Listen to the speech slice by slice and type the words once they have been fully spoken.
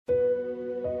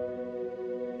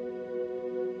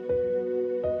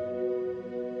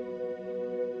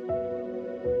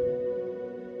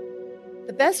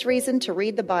Best Reason to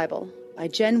Read the Bible by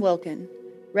Jen Wilkin,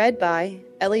 read by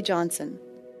Ellie Johnson.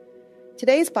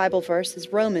 Today's Bible verse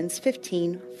is Romans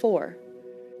 15:4.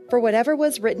 For whatever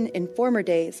was written in former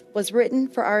days was written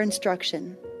for our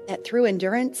instruction, that through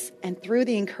endurance and through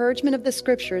the encouragement of the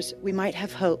Scriptures we might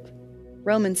have hope.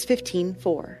 Romans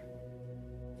 15:4.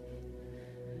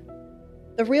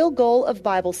 The real goal of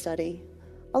Bible study.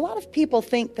 A lot of people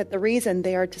think that the reason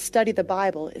they are to study the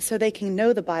Bible is so they can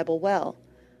know the Bible well.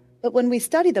 But when we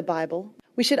study the Bible,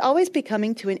 we should always be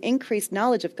coming to an increased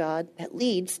knowledge of God that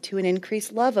leads to an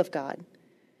increased love of God.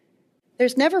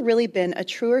 There's never really been a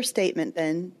truer statement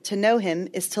than, to know Him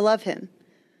is to love Him.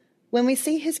 When we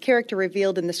see His character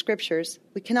revealed in the Scriptures,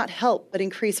 we cannot help but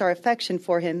increase our affection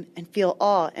for Him and feel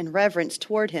awe and reverence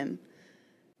toward Him.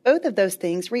 Both of those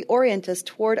things reorient us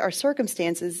toward our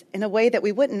circumstances in a way that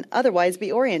we wouldn't otherwise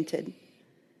be oriented.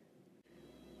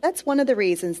 That's one of the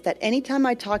reasons that anytime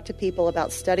I talk to people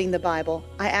about studying the Bible,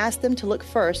 I ask them to look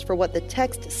first for what the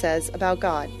text says about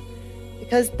God,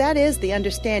 because that is the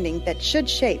understanding that should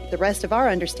shape the rest of our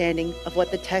understanding of what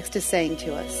the text is saying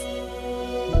to us.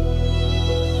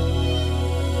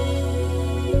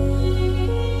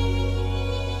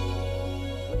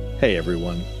 Hey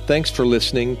everyone, thanks for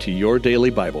listening to Your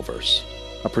Daily Bible Verse,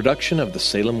 a production of the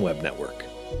Salem Web Network.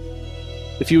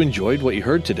 If you enjoyed what you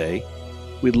heard today,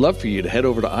 we'd love for you to head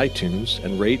over to iTunes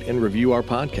and rate and review our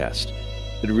podcast.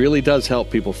 It really does help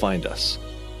people find us.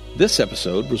 This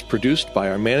episode was produced by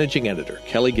our managing editor,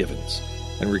 Kelly Givens,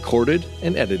 and recorded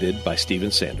and edited by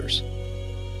Stephen Sanders.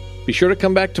 Be sure to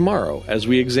come back tomorrow as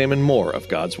we examine more of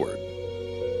God's Word.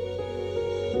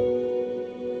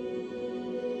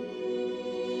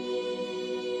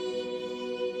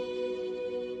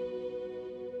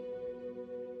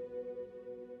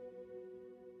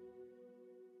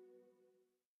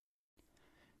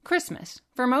 Christmas.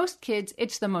 For most kids,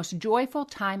 it's the most joyful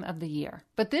time of the year.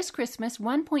 But this Christmas,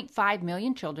 1.5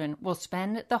 million children will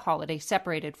spend the holiday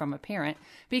separated from a parent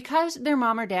because their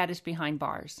mom or dad is behind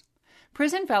bars.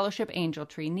 Prison Fellowship Angel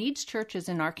Tree needs churches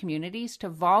in our communities to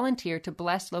volunteer to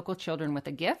bless local children with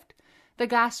a gift, the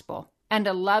gospel, and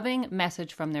a loving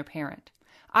message from their parent.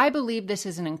 I believe this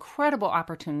is an incredible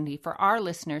opportunity for our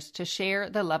listeners to share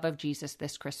the love of Jesus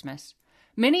this Christmas.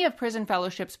 Many of Prison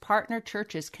Fellowship's partner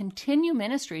churches continue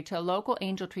ministry to local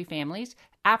Angel Tree families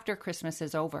after Christmas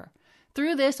is over.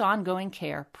 Through this ongoing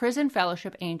care, Prison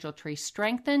Fellowship Angel Tree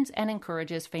strengthens and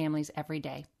encourages families every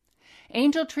day.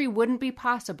 Angel Tree wouldn't be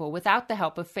possible without the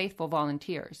help of faithful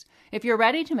volunteers. If you're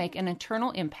ready to make an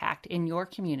eternal impact in your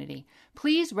community,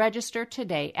 please register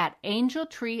today at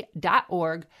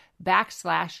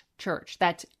angeltree.org/church.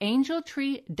 That's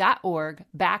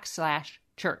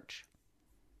angeltree.org/church.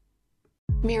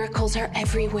 Miracles are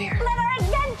everywhere. Let our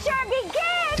adventure begin!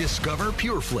 Discover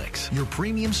PureFlix, your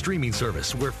premium streaming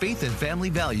service where faith and family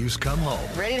values come home.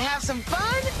 Ready to have some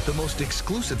fun? The most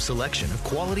exclusive selection of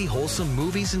quality, wholesome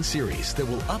movies and series that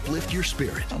will uplift your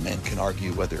spirit. A man can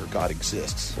argue whether God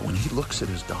exists, but when he looks at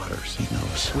his daughters, he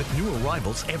knows. With new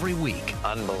arrivals every week.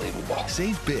 Unbelievable.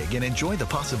 Save big and enjoy the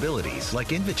possibilities,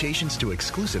 like invitations to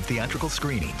exclusive theatrical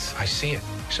screenings. I see it,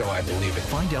 so I believe it.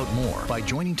 Find out more by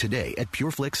joining today at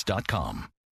pureflix.com.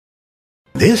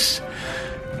 This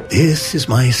is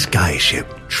my skyship,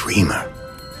 Dreamer.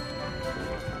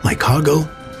 My cargo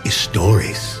is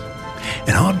stories,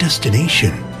 and our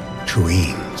destination,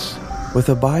 dreams. With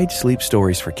Abide Sleep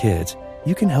Stories for Kids,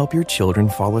 you can help your children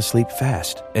fall asleep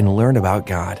fast and learn about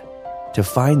God. To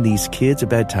find these kids'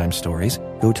 bedtime stories,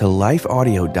 go to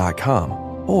lifeaudio.com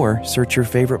or search your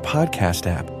favorite podcast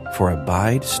app for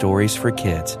Abide Stories for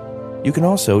Kids. You can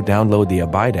also download the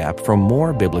Abide app for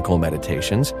more biblical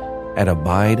meditations at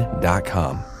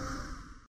abide.com.